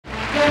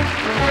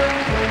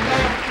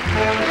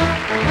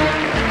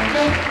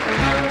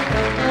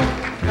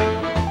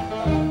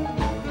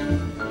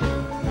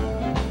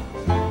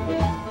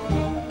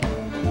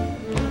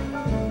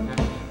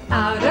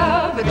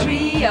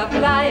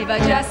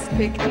never just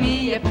picked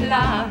me a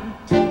plum.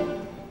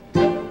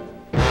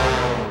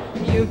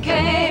 You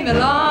came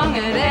along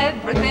and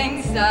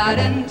everything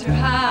started to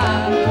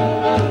hum.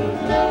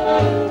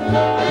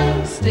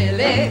 Still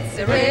it's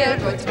a real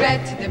good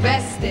bet, the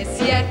best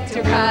is yet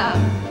to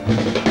come.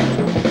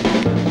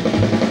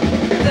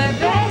 The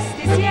best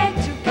is yet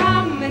to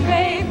come, and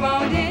babe,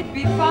 won't it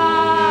be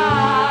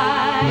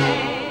fine?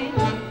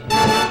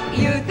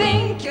 You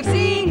think you've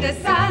seen the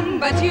sun,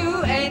 but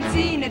you ain't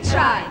seen it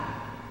shine.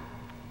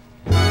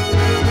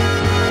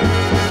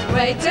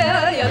 Wait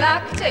till you're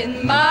locked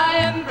in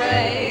my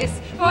embrace.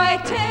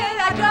 Wait till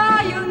I draw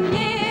you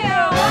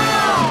near.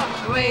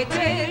 Whoa. Wait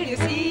till you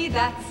see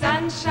that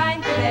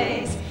sunshine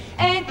place.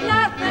 Ain't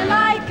nothing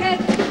like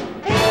it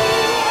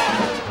here.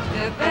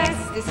 The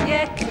best is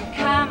yet to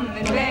come,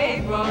 and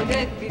babe, won't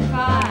it be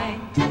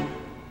fine?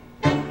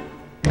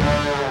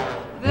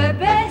 The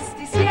best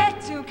is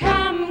yet to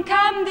come.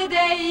 Come the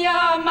day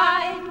you're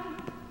mine.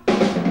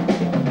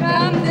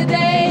 Come the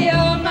day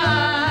you're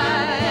mine.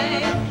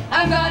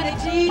 I'm gonna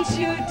teach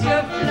you to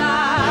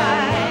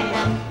fly.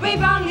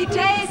 We've only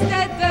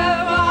tasted the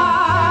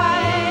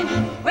wine.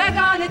 We're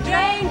gonna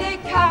drain the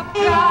cup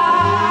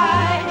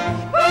dry.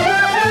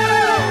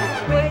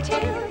 Woo-hoo! Wait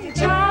till your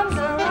charms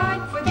are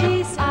right for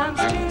these arms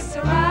to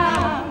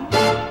surround.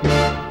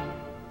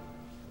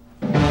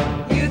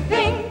 You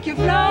think you've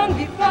flown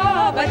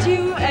before, but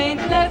you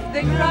ain't left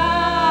the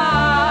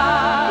ground.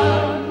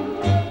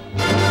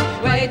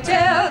 Wait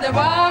till the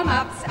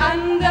warm-up's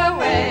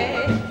underway.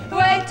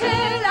 Wait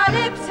till our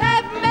lips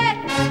have met.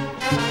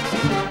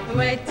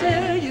 Wait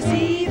till you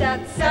see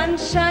that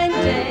sunshine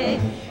day.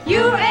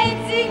 You ain't